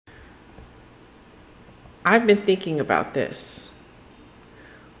I've been thinking about this.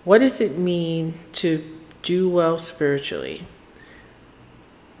 What does it mean to do well spiritually?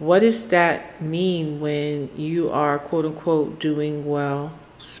 What does that mean when you are, quote unquote, doing well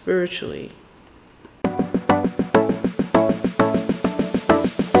spiritually?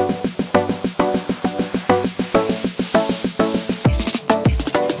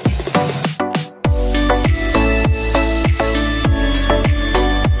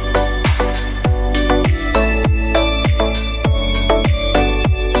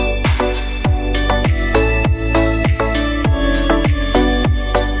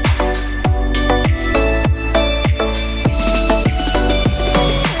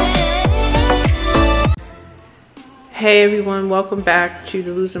 Hey everyone, welcome back to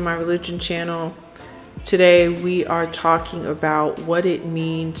the Losing My Religion channel. Today we are talking about what it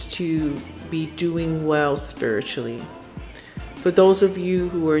means to be doing well spiritually. For those of you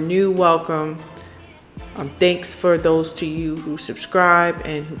who are new, welcome. Thanks for those to you who subscribe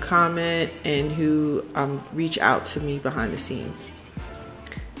and who comment and who reach out to me behind the scenes.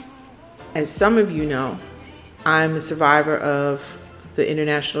 As some of you know, I'm a survivor of the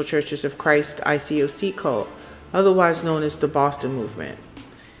International Churches of Christ ICOC cult, otherwise known as the Boston Movement.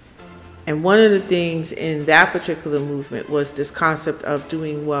 And one of the things in that particular movement was this concept of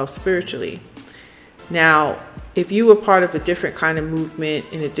doing well spiritually. Now, if you were part of a different kind of movement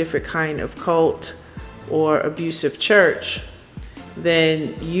in a different kind of cult or abusive church,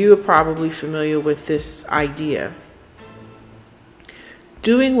 then you are probably familiar with this idea.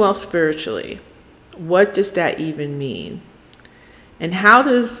 Doing well spiritually, what does that even mean? And how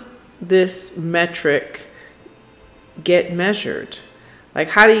does this metric get measured? Like,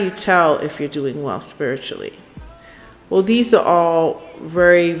 how do you tell if you're doing well spiritually? Well, these are all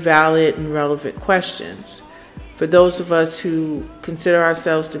very valid and relevant questions for those of us who consider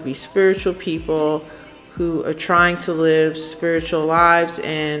ourselves to be spiritual people who are trying to live spiritual lives,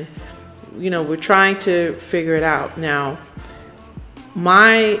 and we're trying to figure it out. Now,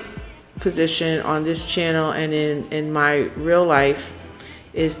 my position on this channel and in my real life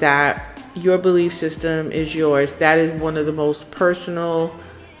is that your belief system is yours. That is one of the most personal,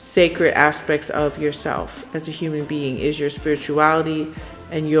 sacred aspects of yourself as a human being, is your spirituality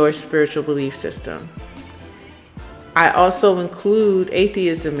and your spiritual belief system. I also include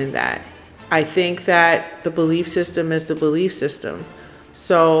atheism in that. I think that the belief system is the belief system.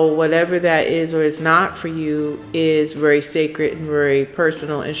 So whatever that is or is not for you is very sacred and very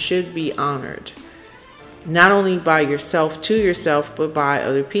personal and should be honored. Not only by yourself to yourself, but by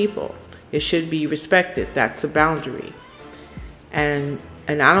other people. It should be respected. That's a boundary. And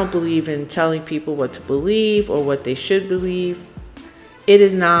I don't believe in telling people what to believe or what they should believe. It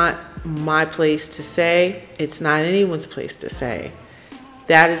is not my place to say. It's not anyone's place to say.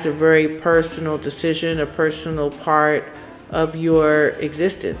 That is a very personal decision, a personal part of your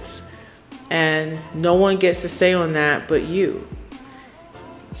existence. And no one gets to say on that but you.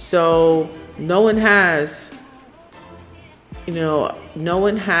 So no one has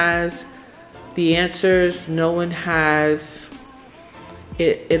the answers. No one has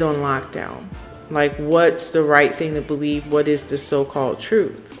it on lockdown. Like, what's the right thing to believe? What is the so-called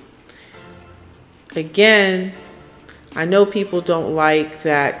truth? Again, I know people don't like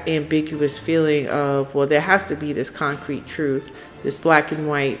that ambiguous feeling of, well, there has to be this concrete truth, this black and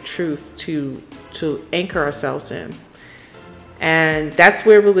white truth to anchor ourselves in. And that's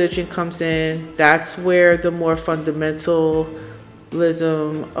where religion comes in. That's where the more fundamentalism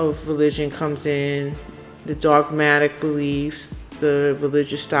of religion comes in, the dogmatic beliefs, the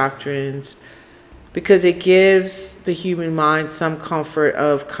religious doctrines, because it gives the human mind some comfort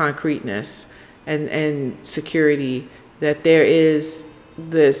of concreteness and security that there is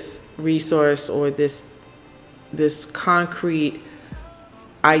this resource or this concrete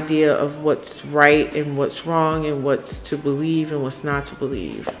idea of what's right and what's wrong and what's to believe and what's not to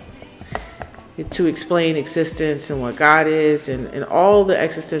believe, to explain existence and what God is, and all the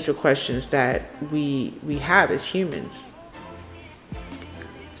existential questions that we have as humans.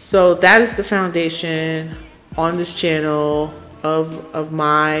 So that is the foundation on this channel of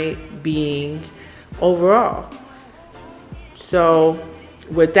my being overall. So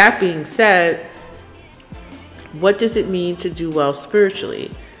with that being said, what does it mean to do well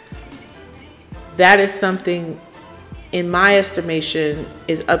spiritually? That is something, in my estimation,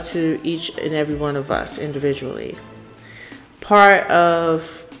 is up to each and every one of us individually. Part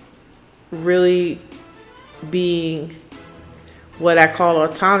of really being what I call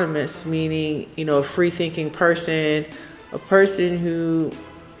autonomous, meaning, a free-thinking person, a person who,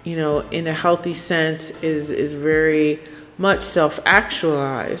 in a healthy sense is very much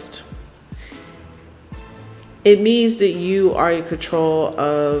self-actualized, It means that you are in control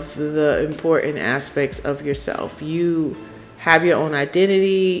of the important aspects of yourself. You have your own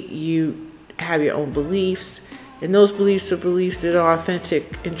identity, you have your own beliefs, and those beliefs are beliefs that are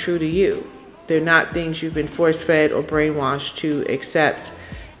authentic and true to you. They're not things you've been force-fed or brainwashed to accept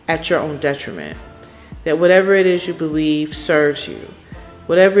at your own detriment. That whatever it is you believe serves you.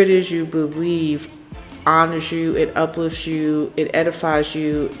 Whatever it is you believe honors you, it uplifts you, it edifies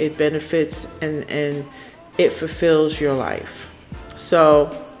you, it benefits, and it fulfills your life.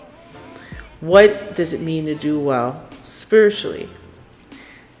 So, what does it mean to do well spiritually?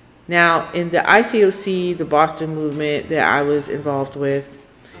 Now, in the ICOC, the Boston movement that I was involved with,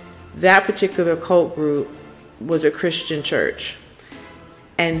 that particular cult group was a Christian church.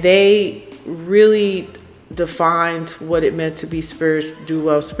 And they really defined what it meant to be do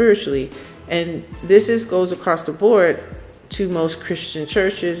well spiritually. And this goes across the board to most Christian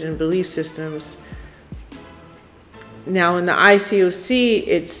churches and belief systems. Now, in the ICOC,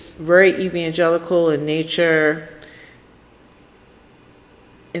 it's very evangelical in nature,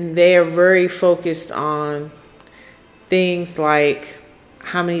 and they are very focused on things like,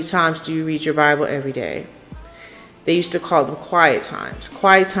 how many times do you read your Bible every day? They used to call them quiet times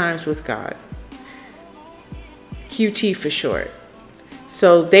with God. QT for short.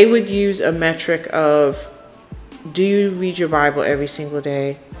 So they would use a metric of, do you read your Bible every single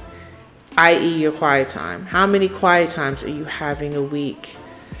day? I.e. your quiet time. How many quiet times are you having a week?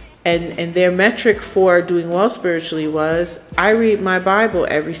 And their metric for doing well spiritually was, I read my Bible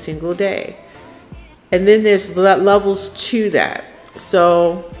every single day. And then there's levels to that.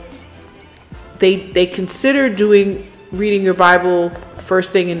 So they consider reading your Bible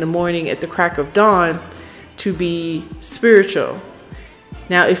first thing in the morning at the crack of dawn to be spiritual.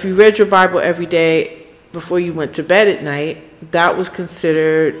 Now, if you read your Bible every day before you went to bed at night, that was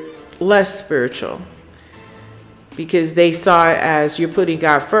considered less spiritual, because they saw it as you're putting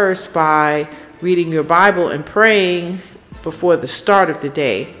God first by reading your Bible and praying before the start of the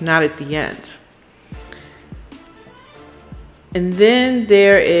day, not at the end. And then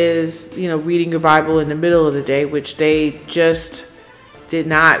there is, reading your Bible in the middle of the day, which they just did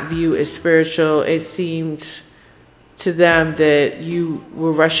not view as spiritual. It seemed to them that you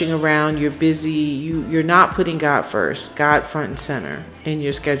were rushing around, you're busy, you're not putting God first, God front and center in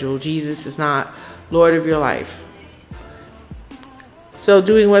your schedule. Jesus is not Lord of your life. So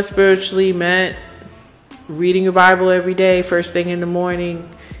doing what spiritually meant reading your Bible every day, first thing in the morning,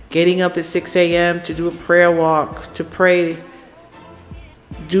 getting up at 6 a.m. to do a prayer walk, to pray.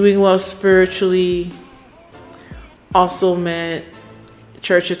 Doing well spiritually also meant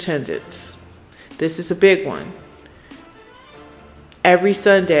church attendance. This is a big one. Every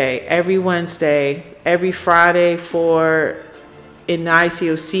Sunday, every Wednesday, every Friday in the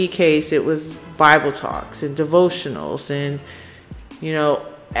ICOC case, it was Bible talks and devotionals and,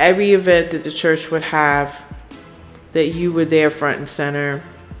 every event that the church would have, that you were there front and center.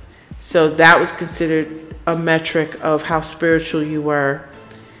 So that was considered a metric of how spiritual you were.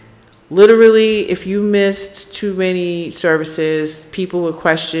 Literally, if you missed too many services, people would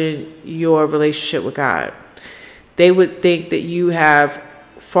question your relationship with God. They would think that you have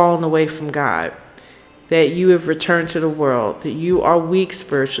fallen away from God, that you have returned to the world, that you are weak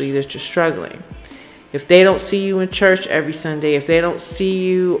spiritually, that you're struggling. If they don't see you in church every Sunday, if they don't see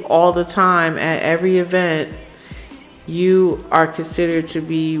you all the time at every event, you are considered to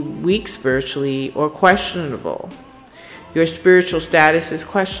be weak spiritually or questionable. Your spiritual status is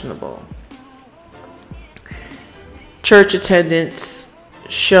questionable. Church attendance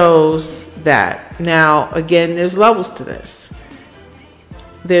shows that. Now, again, there's levels to this.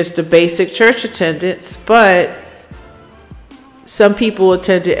 There's the basic church attendance, but some people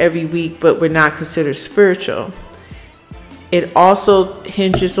attended every week but were not considered spiritual. It also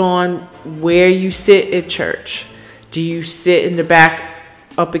hinges on where you sit at church. Do you sit in the back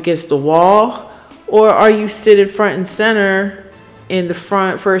up against the wall, or are you sitting front and center in the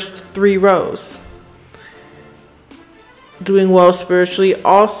first 3 rows? Doing well spiritually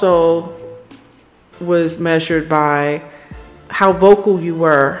also was measured by how vocal you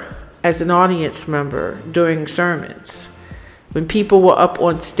were as an audience member during sermons. When people were up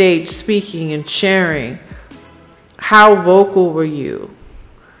on stage speaking and sharing, how vocal were you?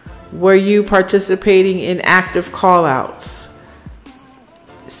 Were you participating in active call-outs,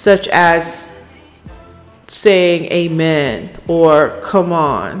 such as saying amen or come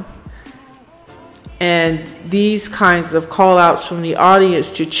on? And these kinds of call-outs from the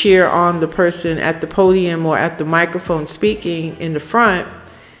audience to cheer on the person at the podium or at the microphone speaking in the front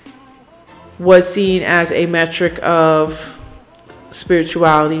was seen as a metric of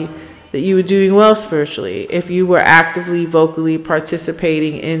spirituality, that you were doing well spiritually if you were actively, vocally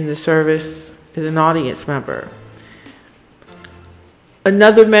participating in the service as an audience member.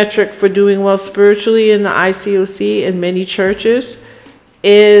 Another metric for doing well spiritually in the ICOC in many churches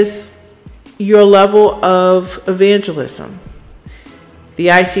is your level of evangelism. The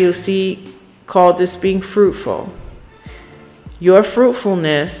ICOC called this being fruitful. Your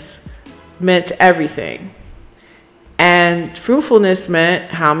fruitfulness meant everything. And fruitfulness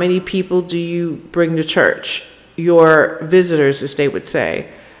meant how many people do you bring to church? Your visitors, as they would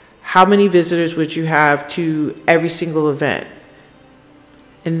say. How many visitors would you have to every single event?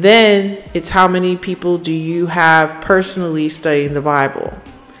 And then it's how many people do you have personally studying the Bible?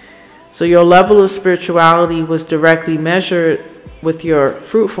 So your level of spirituality was directly measured with your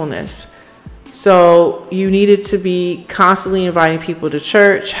fruitfulness. So you needed to be constantly inviting people to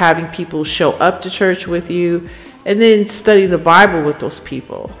church, having people show up to church with you, and then study the Bible with those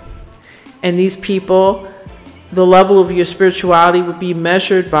people. And these people, the level of your spirituality would be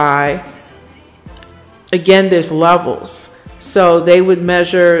measured by, again, there's levels. So they would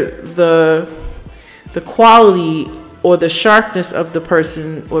measure the quality or the sharpness of the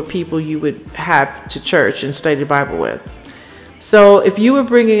person or people you would have to church and study the Bible with. So if you were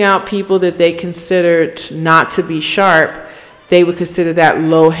bringing out people that they considered not to be sharp, they would consider that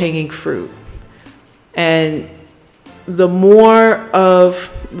low-hanging fruit. And the more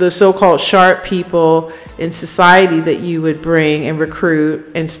of the so-called sharp people in society that you would bring and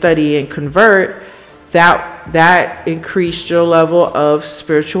recruit and study and convert, that increased your level of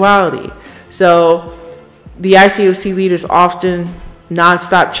spirituality. So the ICOC leaders often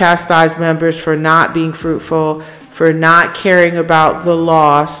nonstop chastise members for not being fruitful, for not caring about the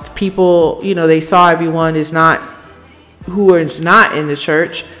lost. People, they saw everyone who is not in the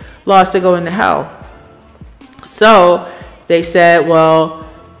church, lost to go into hell. So they said, well,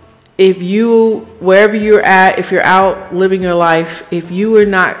 wherever you're at, if you're out living your life, if you are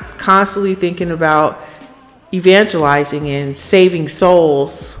not constantly thinking about evangelizing and saving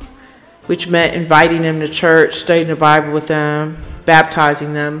souls, which meant inviting them to church, studying the Bible with them,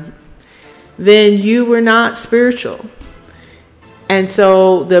 baptizing them, then you were not spiritual. And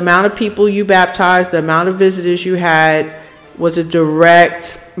so the amount of people you baptized, the amount of visitors you had, was a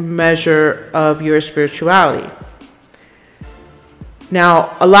direct measure of your spirituality.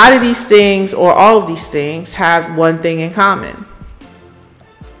 Now, a lot of these things, or all of these things, have one thing in common: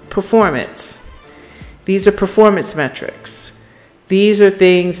 performance. These are performance metrics. These are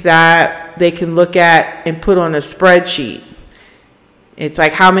things that they can look at and put on a spreadsheet. It's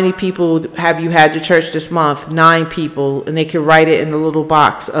like, how many people have you had to church this month? 9 people, and they can write it in the little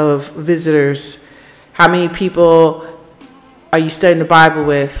box of visitors. How many people are you studying the Bible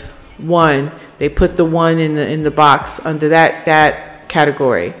with? 1. They put the 1 in the box under that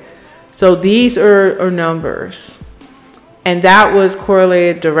category. So these are numbers. And that was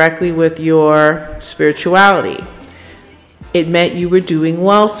correlated directly with your spirituality. It meant you were doing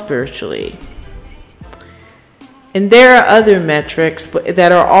well spiritually. And there are other metrics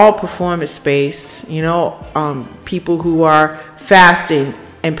that are all performance-based. People who are fasting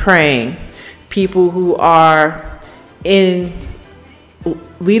and praying, people who are in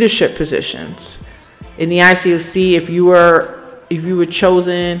leadership positions. In the ICOC, if you were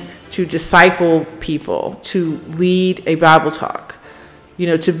chosen to disciple people, to lead a Bible talk,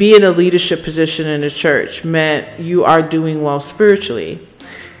 to be in a leadership position in the church meant you are doing well spiritually.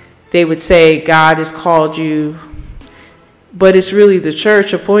 They would say God has called you, but it's really the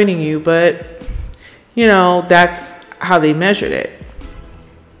church appointing you, but that's how they measured it.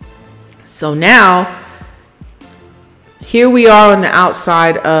 So now, here we are on the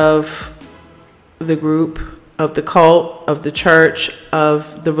outside of the group, of the cult, of the church,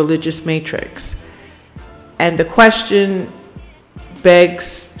 of the religious matrix. And the question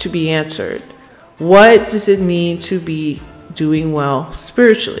begs to be answered. What does it mean to be doing well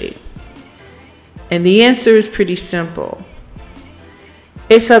spiritually? And the answer is pretty simple.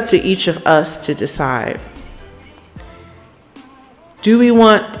 It's up to each of us to decide. Do we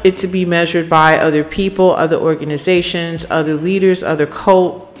want it to be measured by other people, other organizations, other leaders, other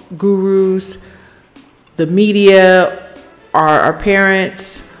cult gurus, the media, our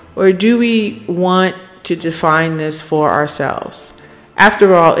parents, or do we want to define this for ourselves?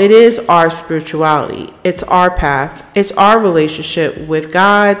 After all, it is our spirituality. It's our path. It's our relationship with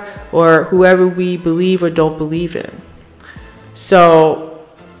God or whoever we believe or don't believe in. So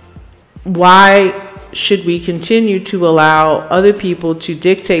why should we continue to allow other people to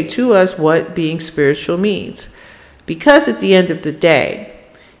dictate to us what being spiritual means? Because at the end of the day,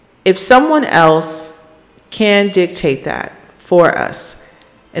 if someone else can dictate that for us,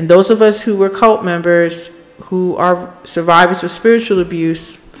 And those of us who were cult members, who are survivors of spiritual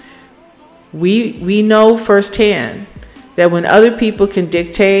abuse, we know firsthand that when other people can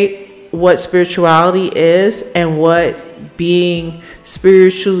dictate what spirituality is and what being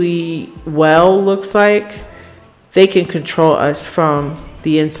spiritually well looks like, they can control us from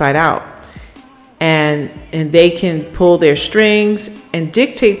the inside out. And they can pull their strings and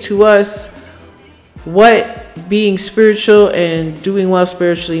dictate to us what being spiritual and doing well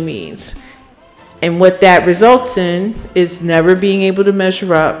spiritually means. And what that results in is never being able to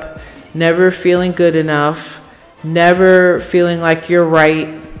measure up, never feeling good enough, never feeling like you're right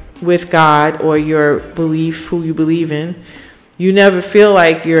with God or your belief, who you believe in. You never feel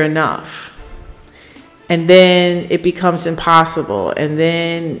like you're enough. And then it becomes impossible. And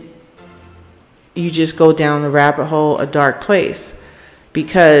then you just go down the rabbit hole, a dark place,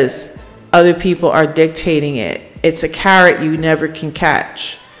 because other people are dictating it. It's a carrot you never can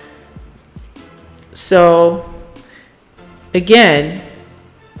catch. So, again,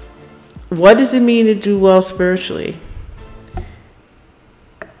 what does it mean to do well spiritually?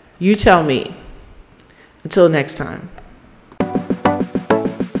 You tell me. Until next time.